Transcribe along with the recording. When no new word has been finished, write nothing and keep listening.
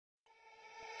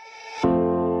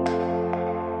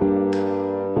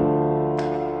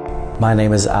My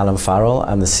name is Alan Farrell.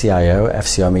 I'm the CIO,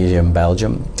 FCR Media in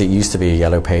Belgium. It used to be a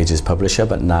Yellow Pages publisher,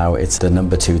 but now it's the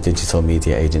 #2 digital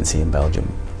media agency in Belgium.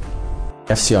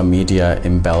 FCR Media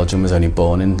in Belgium was only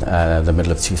born in the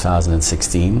middle of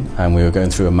 2016, and we were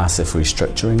going through a massive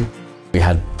restructuring. We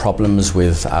had problems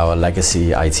with our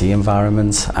legacy IT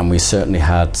environment, and we certainly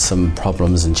had some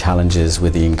problems and challenges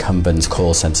with the incumbent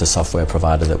call center software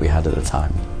provider that we had at the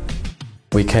time.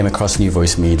 We came across New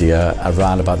Voice Media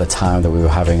around about the time that we were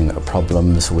having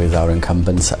problems with our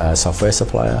incumbent software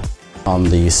supplier. On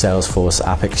the Salesforce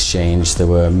App Exchange, there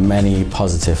were many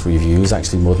positive reviews,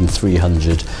 actually more than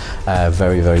 300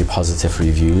 very positive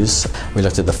reviews. We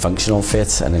looked at the functional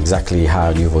fit and exactly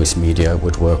how New Voice Media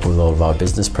would work with all of our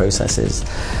business processes.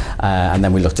 And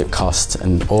then we looked at cost,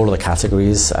 and all of the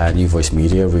categories. New Voice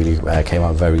Media really came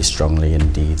out very strongly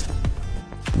indeed.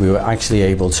 We were actually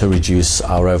able to reduce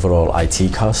our overall IT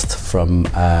cost from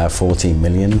 14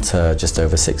 million to just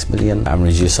over 6 million, and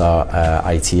reduce our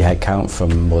IT headcount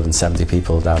from more than 70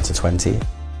 people down to 20.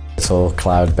 It's all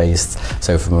cloud-based,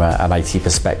 so from an IT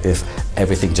perspective,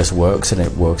 everything just works, and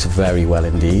it works very well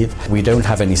indeed. We don't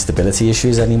have any stability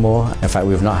issues anymore. In fact,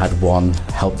 we've not had one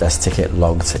help desk ticket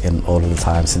logged in all of the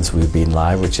time since we've been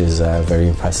live, which is very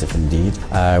impressive indeed.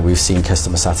 We've seen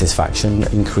customer satisfaction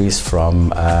increase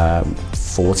from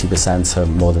 40% to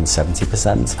more than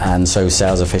 70%, and so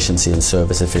sales efficiency and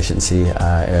service efficiency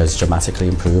is dramatically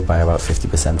improved by about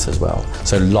 50% as well.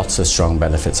 So lots of strong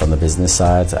benefits on the business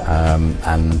side,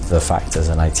 and the fact as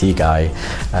an IT guy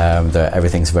that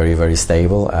everything's very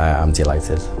stable. I'm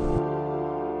delighted.